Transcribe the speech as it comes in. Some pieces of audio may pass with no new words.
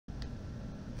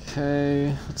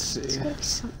Okay, let's see. It's gotta be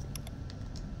something.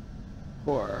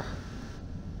 4.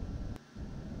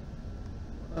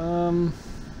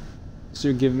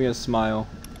 So give me a smile.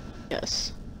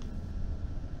 Yes.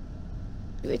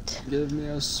 Do it. Give me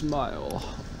a smile.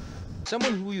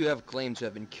 Someone who you have claimed to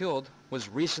have been killed was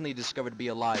recently discovered to be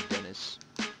alive, Dennis.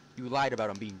 You lied about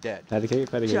him being dead.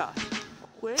 Pedicate, pedicate. Josh,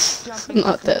 quit jumping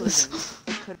Not to this. conclusions.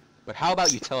 It could But how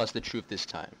about you tell us the truth this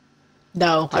time?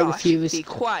 No, I Josh, refuse. be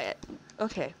quiet.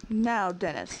 Okay, now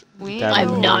Dennis, we Damn ain't it.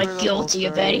 go I'm not over the whole guilty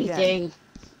of story again. anything.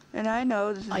 And I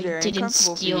know this is I very didn't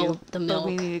uncomfortable steal for you, the but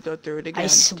we milk. need to go through it again. I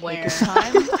swear. Take your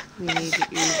time. We need to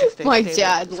use the fixed My table.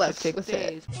 dad This left could take with it.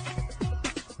 days.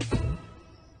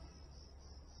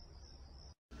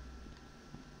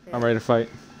 I'm ready to fight.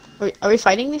 Are we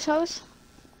fighting these hoes?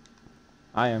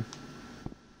 I am.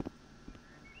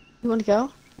 You wanna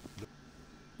go?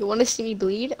 You wanna see me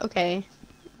bleed? Okay.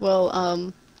 Well,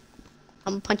 I'm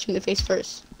gonna punch you in the face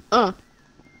first. I'm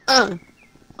gonna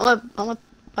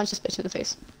punch this bitch in the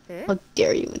face. Eh? How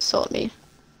dare you insult me?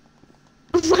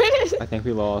 I think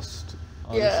we lost.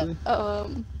 Honestly. Yeah.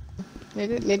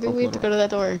 Maybe Open we have the to go to that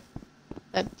door.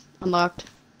 That unlocked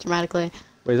dramatically.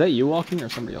 Wait, is that you walking or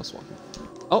somebody else walking?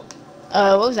 Oh,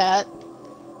 What was that?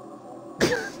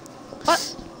 What?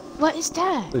 What is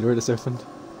that? the door just opened.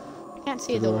 I can't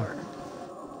see a The door.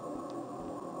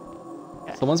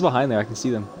 door. Someone's behind there. I can see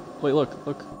them. Wait, look,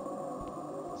 look.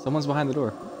 Someone's behind the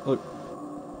door. Look.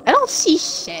 I don't see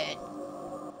shit.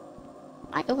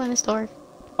 I open this door.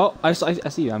 Oh, I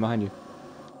see you. I'm behind you.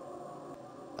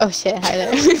 Oh shit, hi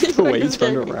there. The way you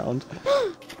turned around.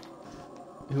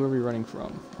 Who are we running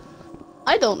from?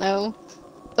 I don't know.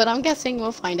 But I'm guessing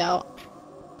we'll find out.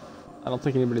 I don't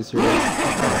think anybody's here.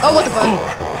 Oh, what the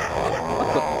fuck?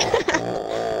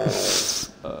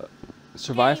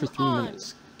 Survive for 3 Hang on.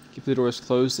 minutes. Keep the doors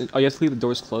closed. Oh, you have to leave the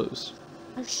doors closed.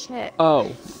 Oh shit.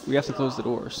 Oh, we have to close the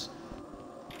doors.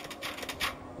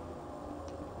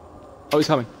 Oh, he's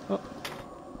coming. Oh.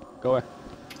 Go away.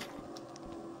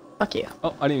 Fuck you.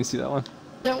 Oh, I didn't even see that one.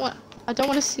 I don't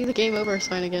want to see the game over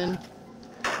sign again.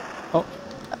 Oh.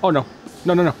 Oh, no.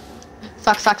 No, no, no.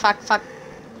 Fuck, fuck, fuck, fuck.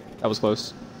 That was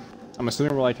close. I'm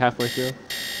assuming we're like halfway through.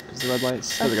 Is the red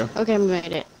lights? There we go. Okay, we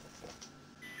made it.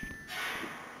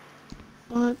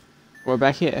 What? We're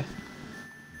back here.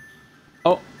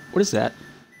 Oh, what is that?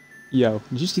 Yo,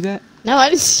 did you see that? No, I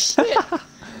didn't see it.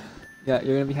 Yeah,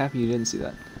 you're gonna be happy you didn't see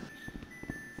that.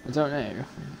 I don't know.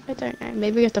 I don't know.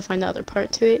 Maybe we have to find the other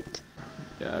part to it.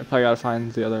 Yeah, I probably gotta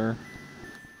find the other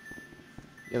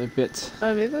bit.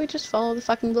 Maybe we just follow the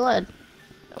fucking blood.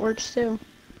 That works too.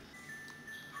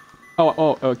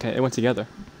 Oh, okay, it went together.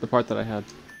 The part that I had.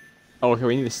 Oh, okay,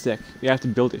 we need a stick. We have to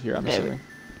build it here, I'm Okay. assuming.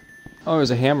 Oh,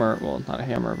 there's a hammer. Well, not a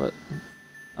hammer, but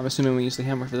I'm assuming we use the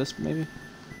hammer for this, maybe?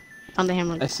 On the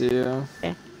hammer. I see you.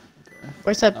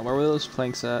 Where's that? Where were those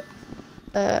planks at?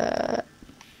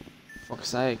 Fuck's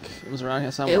sake. It was around here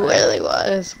It somewhere. really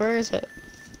was. Where is it?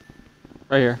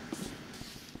 Right here.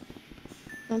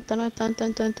 Dun, dun, dun,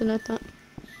 dun, dun, dun, dun.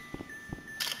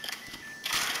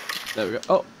 There we go.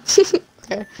 Oh,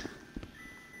 Okay.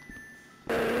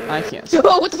 I can't see.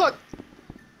 Oh, what the fuck?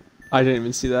 I didn't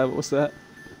even see that. What was that?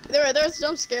 There's a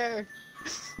jump scare.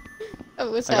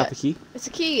 Oh, what's I that? got the key. It's a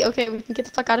key. Okay, we can get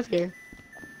the fuck out of here.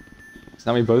 So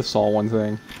now we both saw one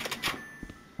thing.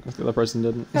 If the other person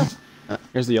didn't.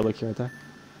 Here's the yellow key right there.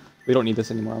 We don't need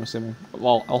this anymore, I'm assuming.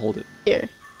 Well, I'll hold it. Here.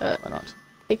 Why not?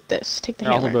 Take this. Take the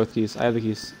Here, I'll hold hammer. both keys. I have the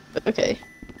keys. Okay.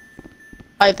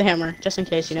 I have the hammer, just in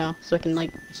case, you know, so I can,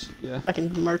 like, Yeah.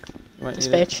 fucking murk You might this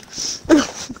need it.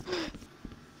 bitch.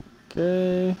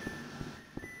 Okay.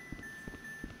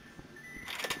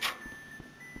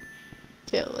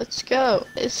 Okay, let's go.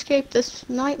 Escape this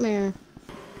nightmare.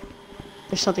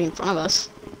 There's something in front of us.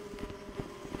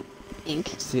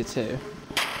 Ink. See it too.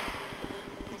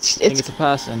 It's, I think it's a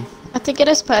person. I think it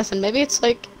is passing. Maybe it's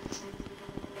like,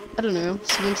 I don't know,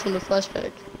 something from the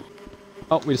flashback.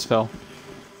 Oh, we just fell.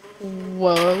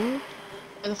 Whoa.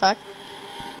 What the fuck?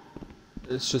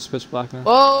 It's just pitch black now.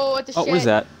 Whoa, what the Oh, shit? what is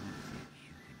that?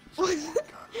 What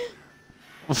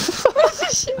the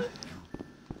shit?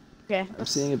 Okay. I'm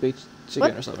seeing a big chicken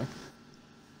What? or something.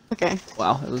 Okay.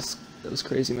 Wow, it was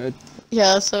crazy mode.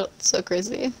 Yeah, so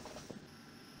crazy.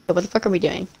 So what the fuck are we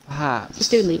doing? Perhaps.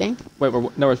 Just dude leaving? Wait,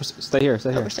 no, we're supposed to stay here. Stay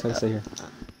Oh, here. we're Stay here.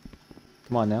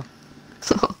 Come on now.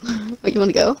 Wait, you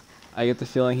wanna go? I get the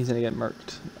feeling he's gonna get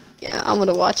murked. Yeah, I'm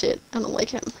gonna watch it. I don't like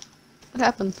him. What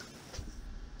happened?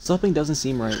 Something doesn't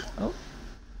seem right. Oh.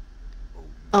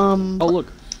 Oh, Oh look.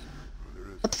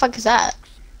 what the fuck is that?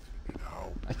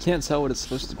 I can't tell what it's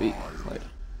supposed to be. Like.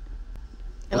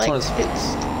 You're What's like, on his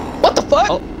face? what the fuck?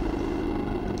 Oh.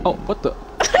 Oh, what the?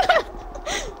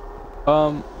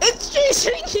 It's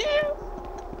chasing you!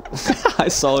 I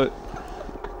saw it.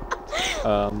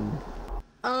 Why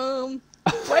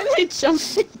did I jump?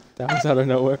 That was out of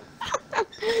nowhere.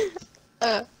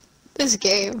 This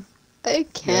game. I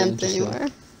can't interesting. anymore.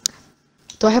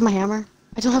 Do I have my hammer?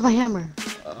 I don't have my hammer.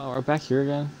 We're back here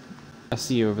again. I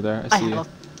see you over there. I see you.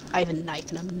 I have a knife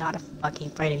and I'm not fucking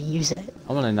afraid to use it.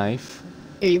 I want a knife.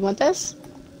 Here, you want this?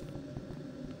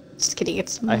 Just kidding,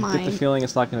 it's I mine. get the feeling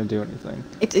it's not gonna do anything.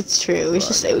 It's true. It's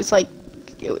just it was like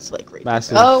right.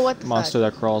 Massive Oh, what the monster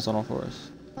fuck? that crawls on all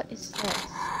fours. What is this?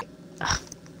 Are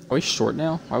we short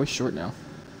now? Why are we short now?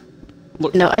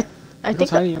 Look, No, I look how think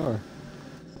tiny you are.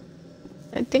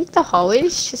 I think the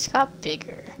hallways just got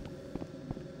bigger.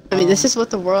 I mean, this is what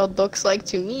the world looks like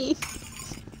to me.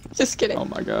 Just kidding. Oh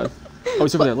my god. Oh,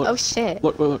 he's over there. Look. Oh shit.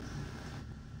 Look, look, look.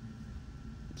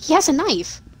 He has a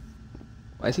knife.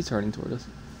 Why is he turning toward us?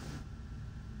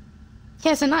 He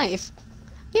has a knife.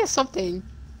 He has something.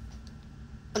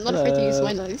 I'm not afraid to use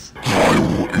my knife.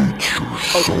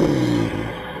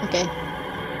 Oh. Okay.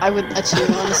 I would let you,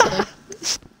 honestly.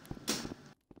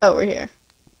 Oh, we're here.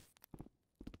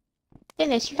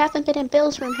 Dennis, you haven't been in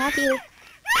Bill's room, have you?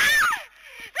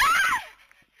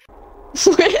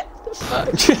 What the fuck?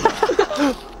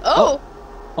 Oh!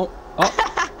 Oh,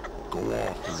 oh. Go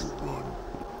off and run.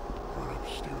 Run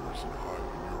upstairs and hide in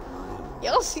your room.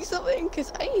 Y'all see something?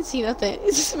 Cause I ain't see nothing.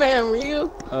 Is this man real?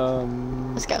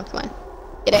 Let's go, come on.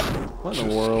 Get it. What in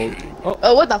the world? Oh,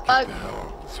 Oh, what the fuck?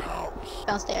 Hell, this house.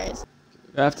 Downstairs.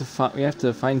 we have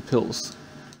to find pills.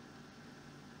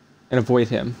 And avoid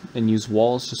him, and use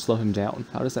walls to slow him down.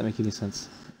 How does that make any sense?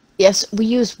 Yes, we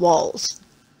use walls.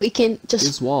 We can just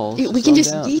Use walls. we to can slow him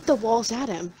just down. yeet the walls at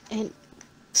him and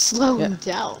slow him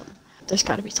Yeah. down. There's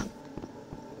gotta be something.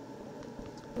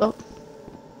 Well,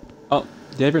 Oh,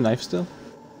 do you have your knife still?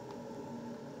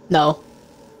 no.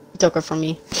 He took it from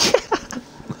me.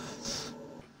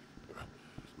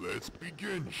 Let's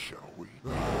begin, shall we?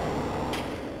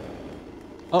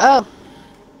 Oh.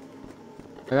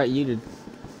 I got yeeted.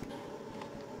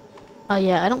 Oh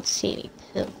yeah, I don't see any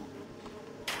pills.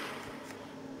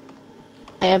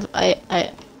 Christ,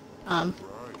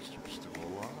 you're still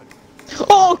alive.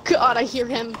 Oh god, I hear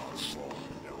him. I'll slow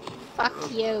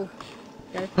you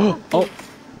down. Fuck you. Oh,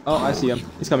 oh, I see him.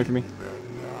 He's coming for me.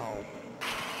 And now,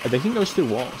 I think he goes through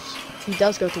walls. He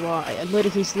does go through wall.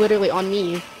 He's literally on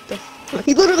me. The fuck?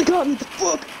 He literally got me. The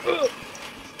fuck?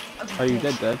 Are you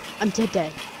dead, dead? I'm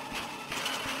dead.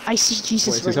 I see Jesus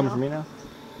Wait, is he right coming now. for me now?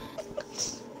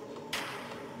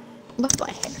 Love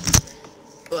my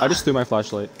hair. I just threw my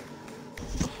flashlight.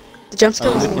 The jump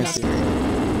scare Oh, was they can't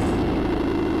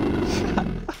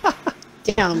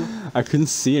see. damn. I couldn't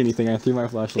see anything. I threw my We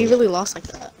flashlight. really lost like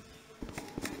that.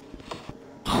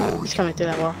 He's coming through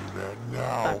that wall. and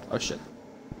now. Oh shit.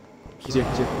 He's here.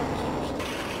 He's here.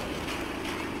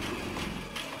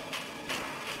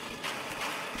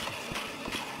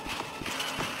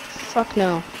 Fuck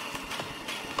no.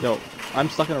 Yo, I'm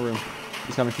stuck in a room.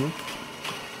 He's coming for me.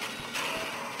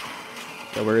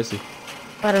 Yo, where is he?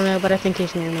 I don't know, but I think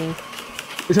he's near me.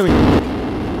 He's coming.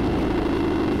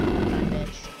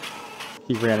 Bitch.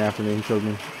 He ran after me and killed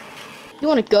me. You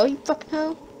wanna go, you fucking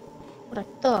hoe? What I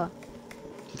thought.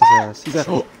 Kick his ass. He's at.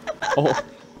 Oh, oh,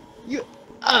 You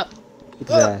up. kick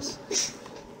his ass.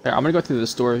 Here, I'm gonna go through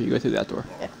this door. You go through that door.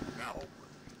 Now.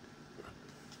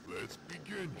 Let's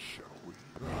begin, shall we?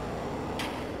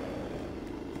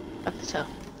 Okay, so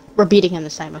we're beating him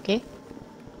this time, okay?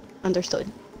 Understood.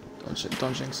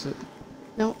 Don't jinx it.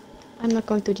 No, I'm not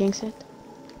going to jinx it.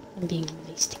 I'm being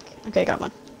realistic. Okay, got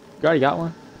one. You already got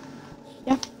one.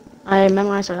 Yeah. I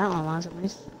memorized where that one was at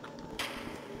least.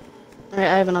 Alright,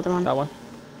 I have another one. Got one.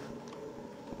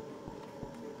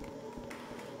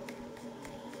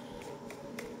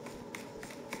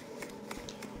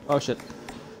 Oh shit.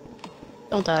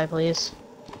 Don't die, please.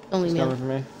 Don't leave He's me coming alone.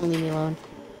 for me. Don't leave me alone.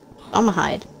 I'ma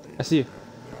hide. I see you.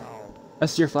 I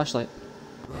see your flashlight.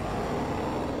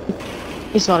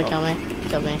 He's about to kill me.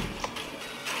 Kill me.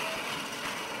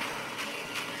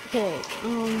 Okay,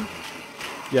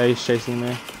 Yeah, he's chasing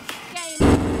me.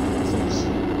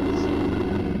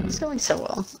 it's going so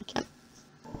well. I can't.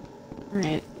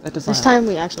 Alright. That does This not time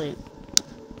we actually...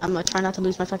 I'm gonna try not to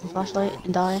lose my fucking flashlight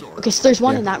and die. Okay, so there's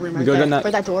one Yeah. in that room We right go there. down that-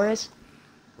 Where that door is.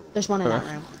 There's one in that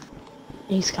Okay. room.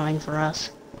 He's coming for us.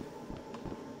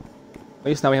 At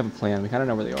least now we have a plan. We kind of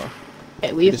know where they are.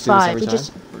 Okay, we have just do this 5. every We time.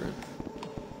 just... We're good.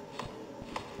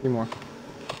 3 more.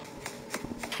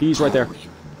 He's right there.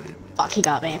 Fuck, he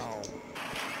got me.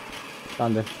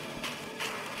 Found him.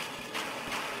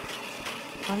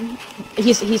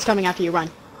 He's coming after you, run.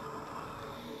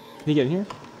 Can you get in here?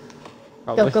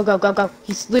 Probably. Go, go, go, go, go.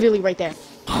 He's literally right there.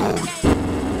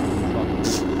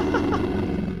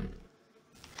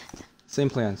 Same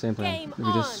plan, same plan. Game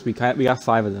We got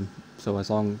 5 of them, so as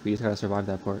long we just gotta survive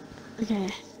that part. Okay.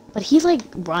 But he like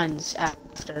runs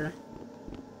after.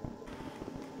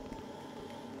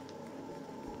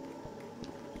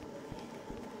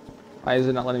 Why is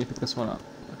it not letting me pick this one up?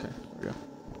 Okay, there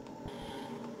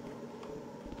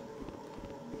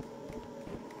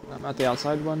we go. I'm at the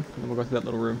outside one, and then we'll go through that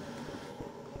little room.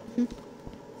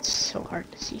 It's so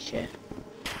hard to see shit.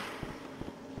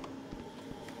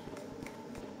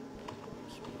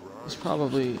 He's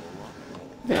probably...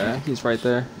 Yeah, he's right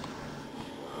there.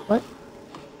 What?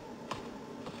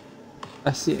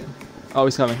 I see him. Oh,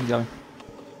 he's coming, he's coming.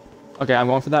 Okay, I'm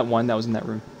going for that one that was in that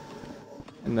room.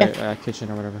 In the kitchen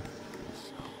or whatever.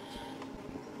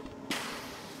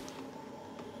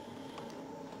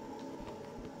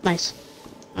 Nice.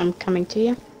 I'm coming to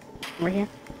you. Right here.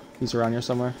 He's around here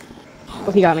somewhere.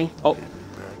 Oh, he got me. Oh!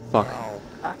 Fuck.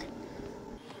 Fuck.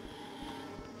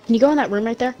 Can you go in that room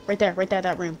right there? Right there,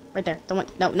 that room. Right there. The one.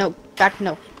 No, no. Back,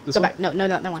 no. This Go one? back. No, no,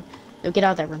 not that one. No, get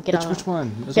out of that room. Get out of Which that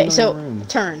one? There's Okay, another so, room.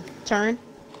 turn.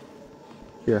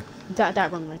 Here.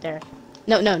 That room right there.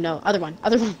 No, no, no. Other one.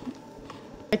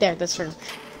 Right there, this room.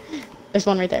 There's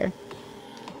one right there.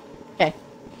 Okay.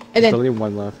 And There's then, only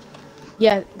one left.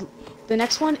 yeah, the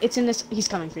next one, it's in this, he's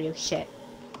coming for you. Shit.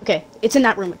 Okay, it's in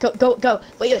that room. Go.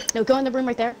 Wait, no, go in the room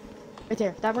right there. Right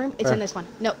there, that room, it's Where? in this one.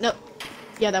 No.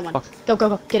 Yeah, that one. Fuck.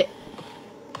 Go, get it.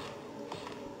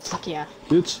 Fuck yeah.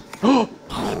 Dudes. Oh!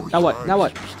 Now what? Now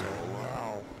what?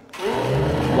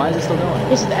 Why is it still going?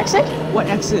 This is the exit? What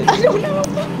exit? I don't know.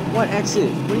 What exit?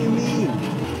 What do you mean?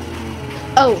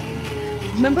 Oh,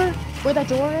 remember where that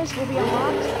door is, where we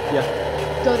unlocked?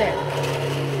 Yeah. Go there.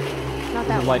 Not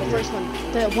that The one, light the here. first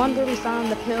one. The one where we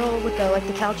found the pill with the, like,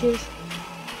 the couches.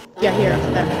 Yeah, here,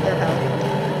 their hell.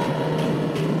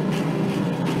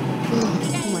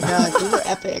 Oh my god, you were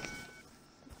epic.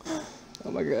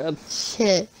 Oh my god.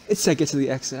 Shit. It said get to the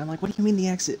exit. I'm like, what do you mean the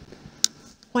exit?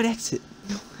 What exit?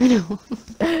 I know.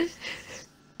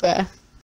 Bruh.